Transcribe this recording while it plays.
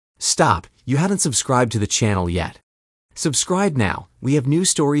Stop, you haven't subscribed to the channel yet. Subscribe now, we have new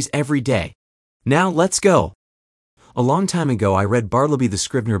stories every day. Now let's go. A long time ago I read Bartleby the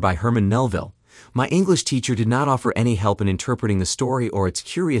Scrivener by Herman Melville. My English teacher did not offer any help in interpreting the story or its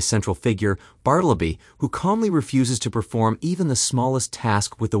curious central figure, Bartleby, who calmly refuses to perform even the smallest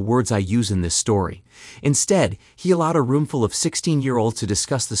task with the words I use in this story. Instead, he allowed a roomful of 16-year-olds to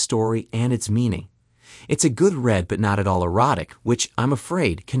discuss the story and its meaning. It's a good read but not at all erotic, which, I'm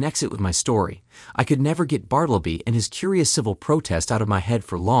afraid, connects it with my story. I could never get Bartleby and his curious civil protest out of my head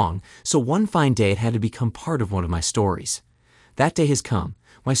for long, so one fine day it had to become part of one of my stories. That day has come.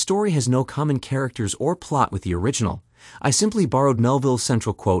 My story has no common characters or plot with the original. I simply borrowed Melville's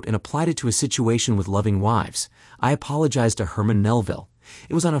central quote and applied it to a situation with loving wives. I apologized to Herman Melville.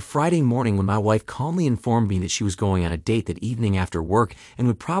 It was on a Friday morning when my wife calmly informed me that she was going on a date that evening after work and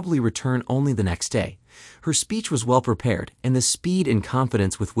would probably return only the next day. Her speech was well prepared, and the speed and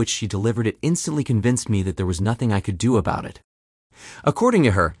confidence with which she delivered it instantly convinced me that there was nothing I could do about it. According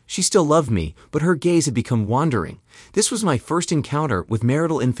to her, she still loved me, but her gaze had become wandering. This was my first encounter with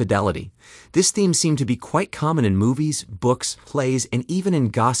marital infidelity. This theme seemed to be quite common in movies, books, plays, and even in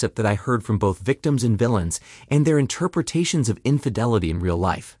gossip that I heard from both victims and villains, and their interpretations of infidelity in real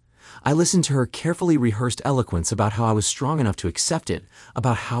life. I listened to her carefully rehearsed eloquence about how I was strong enough to accept it,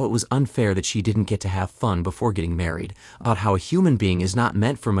 about how it was unfair that she didn't get to have fun before getting married, about how a human being is not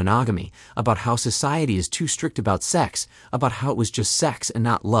meant for monogamy, about how society is too strict about sex, about how it was just sex and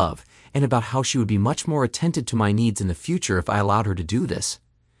not love, and about how she would be much more attentive to my needs in the future if I allowed her to do this.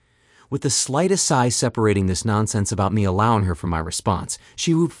 With the slightest sigh separating this nonsense about me allowing her from my response,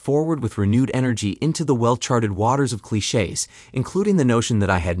 she moved forward with renewed energy into the well-charted waters of cliches, including the notion that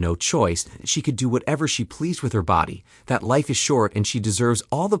I had no choice, that she could do whatever she pleased with her body, that life is short and she deserves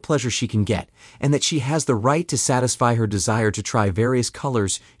all the pleasure she can get, and that she has the right to satisfy her desire to try various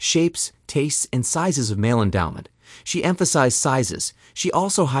colors, shapes, tastes, and sizes of male endowment. She emphasized sizes. She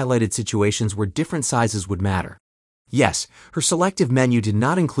also highlighted situations where different sizes would matter. Yes, her selective menu did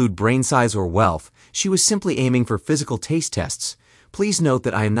not include brain size or wealth. She was simply aiming for physical taste tests. Please note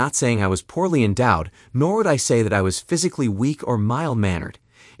that I am not saying I was poorly endowed, nor would I say that I was physically weak or mild-mannered.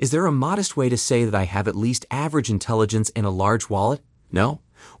 Is there a modest way to say that I have at least average intelligence and a large wallet? No?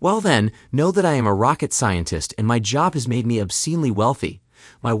 Well then, know that I am a rocket scientist and my job has made me obscenely wealthy.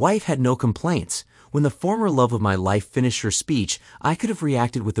 My wife had no complaints. When the former love of my life finished her speech, I could have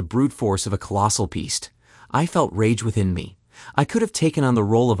reacted with the brute force of a colossal beast. I felt rage within me. I could have taken on the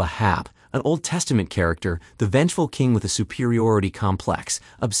role of Ahab, an Old Testament character, the vengeful king with a superiority complex,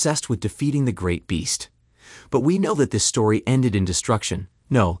 obsessed with defeating the great beast. But we know that this story ended in destruction.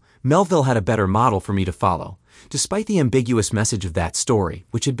 No, Melville had a better model for me to follow. Despite the ambiguous message of that story,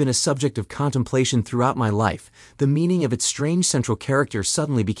 which had been a subject of contemplation throughout my life, the meaning of its strange central character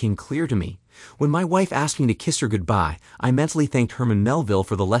suddenly became clear to me. When my wife asked me to kiss her goodbye, I mentally thanked Herman Melville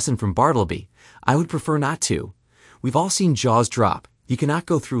for the lesson from Bartleby. I would prefer not to. We've all seen jaws drop. You cannot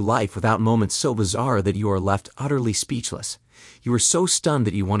go through life without moments so bizarre that you are left utterly speechless. You are so stunned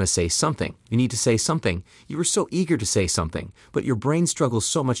that you want to say something. You need to say something. You are so eager to say something, but your brain struggles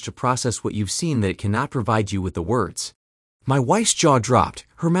so much to process what you've seen that it cannot provide you with the words. My wife's jaw dropped.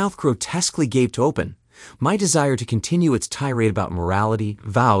 Her mouth grotesquely gaped open. My desire to continue its tirade about morality,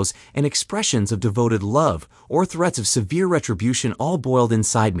 vows, and expressions of devoted love or threats of severe retribution all boiled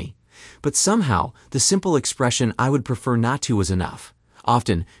inside me. But somehow, the simple expression "I would prefer not to" was enough.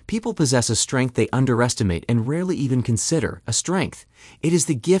 Often, people possess a strength they underestimate and rarely even consider a strength. It is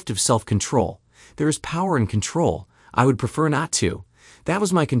the gift of self-control. There is power in control. I would prefer not to. That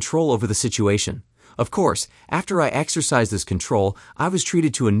was my control over the situation. Of course, after I exercised this control, I was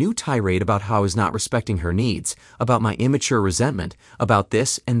treated to a new tirade about how I was not respecting her needs, about my immature resentment, about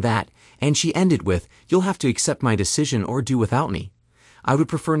this and that, and she ended with, "You'll have to accept my decision or do without me." I would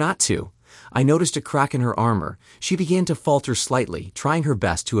prefer not to. I noticed a crack in her armor. She began to falter slightly, trying her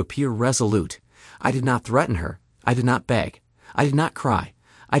best to appear resolute. I did not threaten her. I did not beg. I did not cry.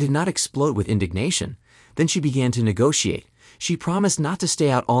 I did not explode with indignation. Then she began to negotiate. She promised not to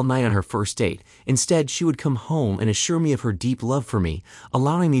stay out all night on her first date. Instead, she would come home and assure me of her deep love for me,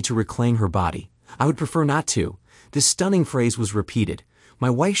 allowing me to reclaim her body. I would prefer not to. This stunning phrase was repeated. My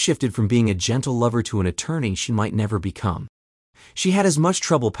wife shifted from being a gentle lover to an attorney she might never become. She had as much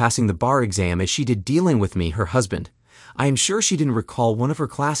trouble passing the bar exam as she did dealing with me, her husband. I am sure she didn't recall one of her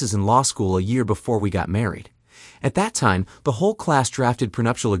classes in law school a year before we got married. At that time, the whole class drafted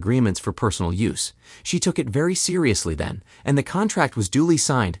prenuptial agreements for personal use. She took it very seriously then, and the contract was duly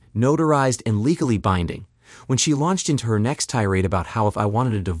signed, notarized, and legally binding. When she launched into her next tirade about how if I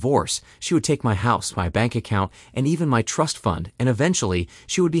wanted a divorce, she would take my house, my bank account, and even my trust fund, and eventually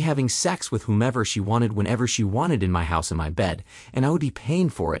she would be having sex with whomever she wanted whenever she wanted in my house and my bed, and I would be paying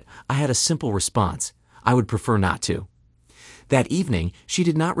for it, I had a simple response: I would prefer not to. That evening, she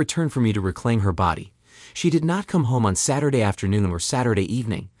did not return for me to reclaim her body. She did not come home on Saturday afternoon or Saturday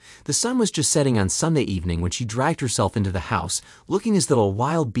evening. The sun was just setting on Sunday evening when she dragged herself into the house, looking as though a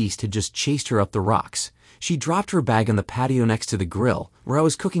wild beast had just chased her up the rocks. She dropped her bag on the patio next to the grill, where I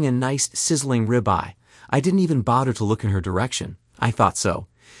was cooking a nice, sizzling ribeye. I didn't even bother to look in her direction. I thought so.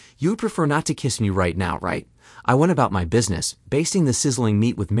 You would prefer not to kiss me right now, right? I went about my business, basting the sizzling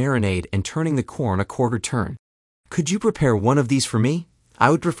meat with marinade and turning the corn a quarter turn. Could you prepare one of these for me? I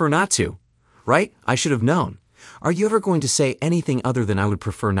would prefer not to. Right? I should have known. Are you ever going to say anything other than I would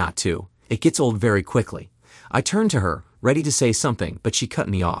prefer not to? It gets old very quickly. I turned to her, ready to say something, but she cut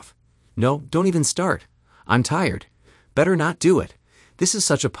me off. No, don't even start. I'm tired. Better not do it. This is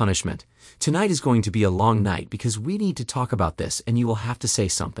such a punishment. Tonight is going to be a long night because we need to talk about this and you will have to say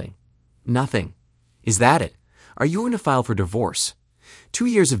something. Nothing. Is that it? Are you going to file for divorce? 2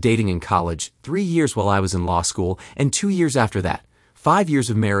 years of dating in college, 3 years while I was in law school, and 2 years after that. 5 years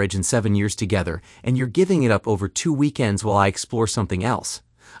of marriage and 7 years together, and you're giving it up over 2 weekends while I explore something else.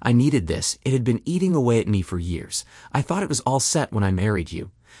 I needed this. It had been eating away at me for years. I thought it was all set when I married you.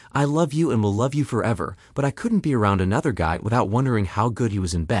 I love you and will love you forever, but I couldn't be around another guy without wondering how good he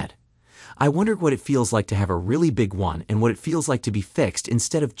was in bed. I wondered what it feels like to have a really big one and what it feels like to be fixed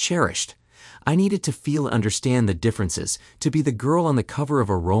instead of cherished. I needed to feel and understand the differences, to be the girl on the cover of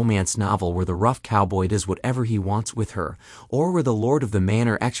a romance novel where the rough cowboy does whatever he wants with her, or where the lord of the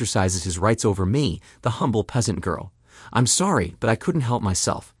manor exercises his rights over me, the humble peasant girl. I'm sorry, but I couldn't help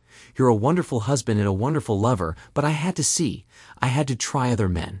myself. You're a wonderful husband and a wonderful lover, but I had to see. I had to try other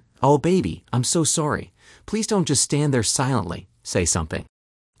men. Oh, baby, I'm so sorry. Please don't just stand there silently. Say something.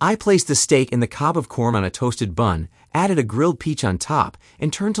 I placed the steak and the cob of corn on a toasted bun, added a grilled peach on top,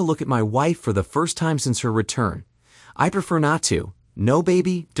 and turned to look at my wife for the first time since her return. I prefer not to. No,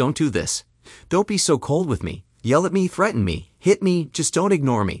 baby, don't do this. Don't be so cold with me. Yell at me, threaten me, hit me, just don't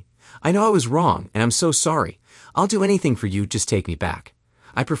ignore me. I know I was wrong, and I'm so sorry. I'll do anything for you, just take me back.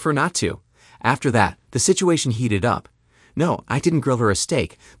 I prefer not to. After that, the situation heated up. No, I didn't grill her a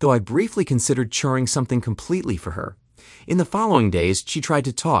steak, though I briefly considered churing something completely for her. In the following days, she tried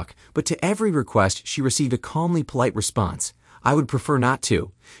to talk, but to every request, she received a calmly polite response. I would prefer not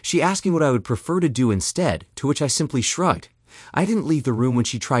to. She asked me what I would prefer to do instead, to which I simply shrugged. I didn't leave the room when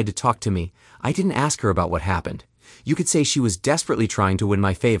she tried to talk to me. I didn't ask her about what happened. You could say she was desperately trying to win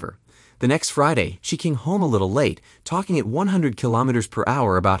my favor. The next Friday, she came home a little late, talking at 100 kilometers per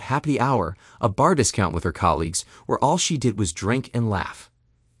hour about happy hour, a bar discount with her colleagues, where all she did was drink and laugh.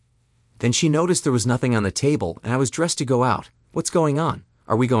 Then she noticed there was nothing on the table, and I was dressed to go out. What's going on?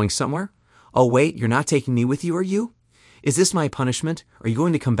 Are we going somewhere? Oh wait, you're not taking me with you, are you? Is this my punishment? Are you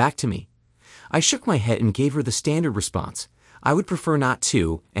going to come back to me? I shook my head and gave her the standard response. I would prefer not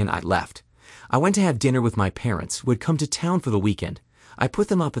to, and I left. I went to have dinner with my parents, who had come to town for the weekend. I put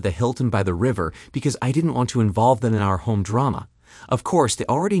them up at the Hilton by the river because I didn't want to involve them in our home drama. Of course, they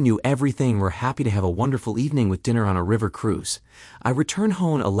already knew everything and were happy to have a wonderful evening with dinner on a river cruise. I returned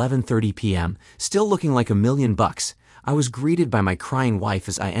home at 11:30 p.m., still looking like $1,000,000. I was greeted by my crying wife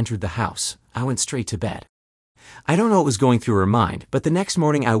as I entered the house. I went straight to bed. I don't know what was going through her mind, but the next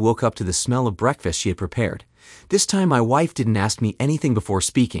morning I woke up to the smell of breakfast she had prepared. This time my wife didn't ask me anything before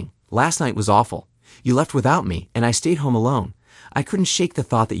speaking. Last night was awful. You left without me, and I stayed home alone. I couldn't shake the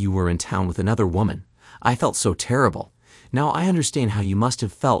thought that you were in town with another woman. I felt so terrible. Now I understand how you must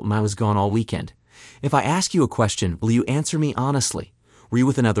have felt when I was gone all weekend. If I ask you a question, will you answer me honestly? Were you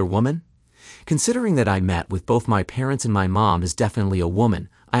with another woman? Considering that I met with both my parents and my mom as definitely a woman,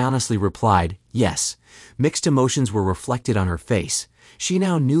 I honestly replied, yes. Mixed emotions were reflected on her face. She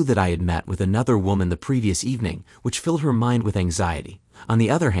now knew that I had met with another woman the previous evening, which filled her mind with anxiety. On the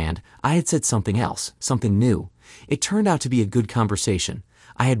other hand, I had said something else, something new. It turned out to be a good conversation.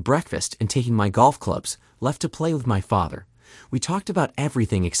 I had breakfast and taking my golf clubs, left to play with my father. We talked about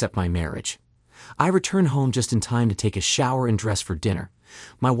everything except my marriage. I returned home just in time to take a shower and dress for dinner.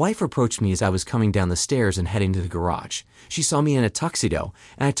 My wife approached me as I was coming down the stairs and heading to the garage. She saw me in a tuxedo,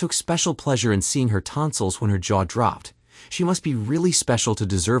 and I took special pleasure in seeing her tonsils when her jaw dropped. She must be really special to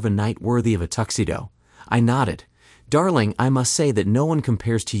deserve a night worthy of a tuxedo. I nodded. Darling, I must say that no one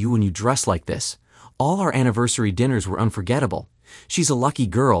compares to you when you dress like this. All our anniversary dinners were unforgettable. She's a lucky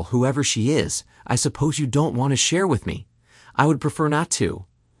girl, whoever she is. I suppose you don't want to share with me. I would prefer not to.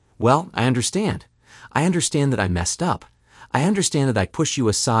 Well, I understand. I understand that I messed up. I understand that I pushed you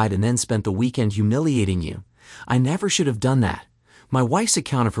aside and then spent the weekend humiliating you. I never should have done that. My wife's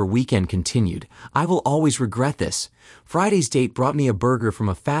account of her weekend continued. I will always regret this. Friday's date brought me a burger from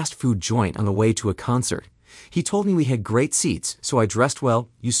a fast food joint on the way to a concert. He told me we had great seats, so I dressed well.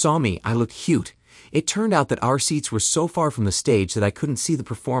 You saw me, I looked cute. It turned out that our seats were so far from the stage that I couldn't see the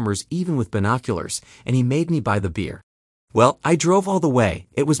performers even with binoculars, and he made me buy the beer. Well, I drove all the way.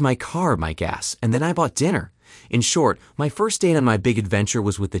 It was my car, my gas, and then I bought dinner. In short, my first date on my big adventure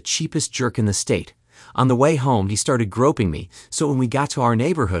was with the cheapest jerk in the state. On the way home, he started groping me, so when we got to our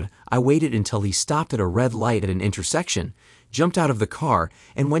neighborhood, I waited until he stopped at a red light at an intersection, jumped out of the car,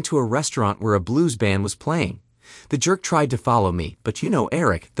 and went to a restaurant where a blues band was playing. The jerk tried to follow me, but you know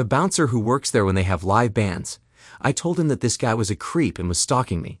Eric, the bouncer who works there when they have live bands. I told him that this guy was a creep and was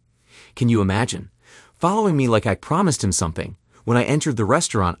stalking me. Can you imagine? Following me like I promised him something. When I entered the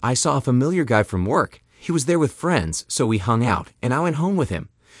restaurant, I saw a familiar guy from work. He was there with friends, so we hung out, and I went home with him.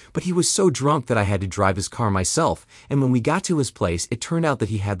 But he was so drunk that I had to drive his car myself, and when we got to his place, it turned out that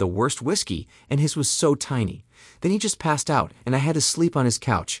he had the worst whiskey, and his was so tiny. Then he just passed out, and I had to sleep on his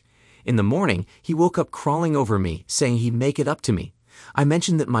couch. In the morning, he woke up crawling over me, saying he'd make it up to me. I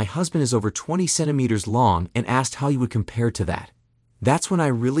mentioned that my husband is over 20 centimeters long and asked how he would compare to that. That's when I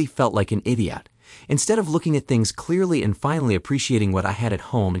really felt like an idiot. Instead of looking at things clearly and finally appreciating what I had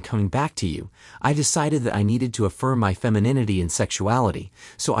at home and coming back to you, I decided that I needed to affirm my femininity and sexuality,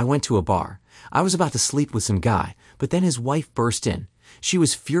 so I went to a bar. I was about to sleep with some guy, but then his wife burst in. She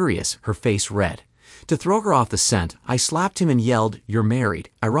was furious, her face red. To throw her off the scent, I slapped him and yelled, "You're married."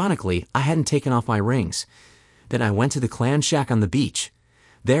 Ironically, I hadn't taken off my rings. Then I went to the clan shack on the beach.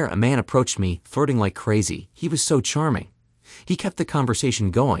 There, a man approached me, flirting like crazy. He was so charming. He kept the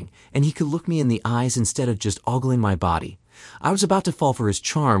conversation going, and he could look me in the eyes instead of just ogling my body. I was about to fall for his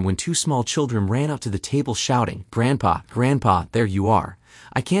charm when two small children ran up to the table shouting, "Grandpa, Grandpa, there you are."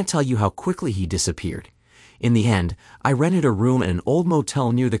 I can't tell you how quickly he disappeared. In the end, I rented a room at an old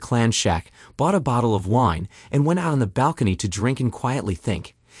motel near the clan shack, bought a bottle of wine, and went out on the balcony to drink and quietly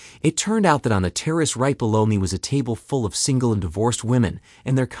think. It turned out that on the terrace right below me was a table full of single and divorced women,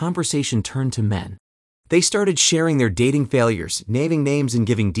 and their conversation turned to men. They started sharing their dating failures, naming names and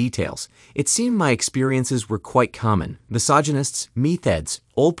giving details. It seemed my experiences were quite common. Misogynists, meatheads,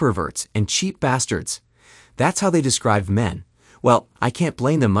 old perverts, and cheap bastards. That's how they described men. Well, I can't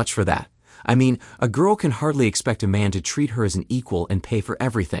blame them much for that. I mean, a girl can hardly expect a man to treat her as an equal and pay for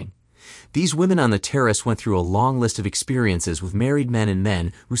everything. These women on the terrace went through a long list of experiences with married men and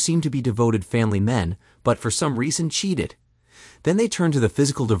men who seemed to be devoted family men, but for some reason cheated. Then they turned to the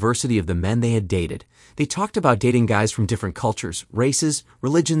physical diversity of the men they had dated. They talked about dating guys from different cultures, races,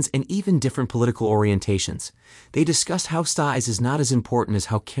 religions, and even different political orientations. They discussed how size is not as important as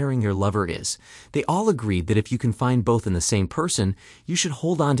how caring your lover is. They all agreed that if you can find both in the same person, you should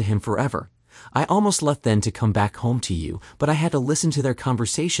hold on to him forever. I almost left then to come back home to you, but I had to listen to their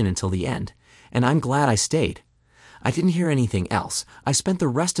conversation until the end, and I'm glad I stayed. I didn't hear anything else. I spent the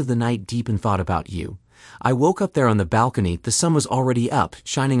rest of the night deep in thought about you. I woke up there on the balcony. The sun was already up,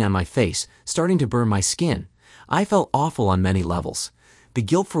 shining on my face, starting to burn my skin. I felt awful on many levels. The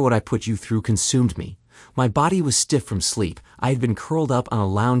guilt for what I put you through consumed me. My body was stiff from sleep. I had been curled up on a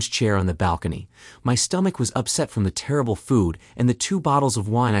lounge chair on the balcony. My stomach was upset from the terrible food and the 2 bottles of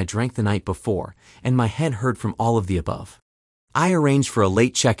wine I drank the night before, and my head hurt from all of the above. I arranged for a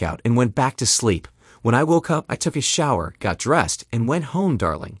late checkout and went back to sleep. When I woke up, I took a shower, got dressed, and went home,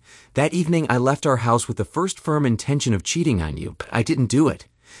 darling. That evening, I left our house with the first firm intention of cheating on you, but I didn't do it.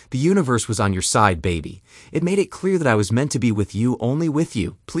 The universe was on your side, baby. It made it clear that I was meant to be with you, only with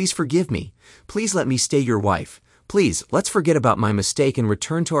you. Please forgive me. Please let me stay your wife. Please, let's forget about my mistake and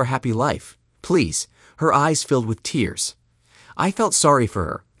return to our happy life. Please. Her eyes filled with tears. I felt sorry for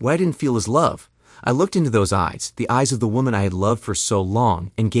her. What I didn't feel is love. I looked into those eyes, the eyes of the woman I had loved for so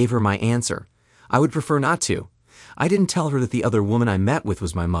long, and gave her my answer. I would prefer not to. I didn't tell her that the other woman I met with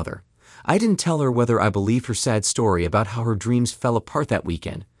was my mother. I didn't tell her whether I believed her sad story about how her dreams fell apart that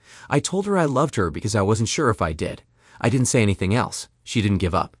weekend. I told her I loved her because I wasn't sure if I did. I didn't say anything else. She didn't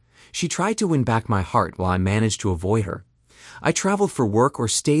give up. She tried to win back my heart while I managed to avoid her. I traveled for work or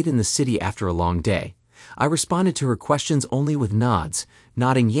stayed in the city after a long day. I responded to her questions only with nods,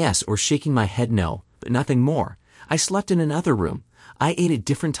 nodding yes or shaking my head no, but nothing more. I slept in another room. I ate at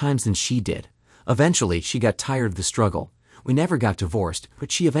different times than she did. Eventually, she got tired of the struggle. We never got divorced,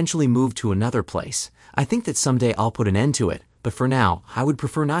 but she eventually moved to another place. I think that someday I'll put an end to it, but for now, I would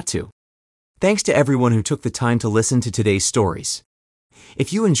prefer not to. Thanks to everyone who took the time to listen to today's stories.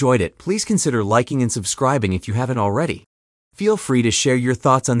 If you enjoyed it, please consider liking and subscribing if you haven't already. Feel free to share your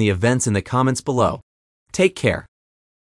thoughts on the events in the comments below. Take care.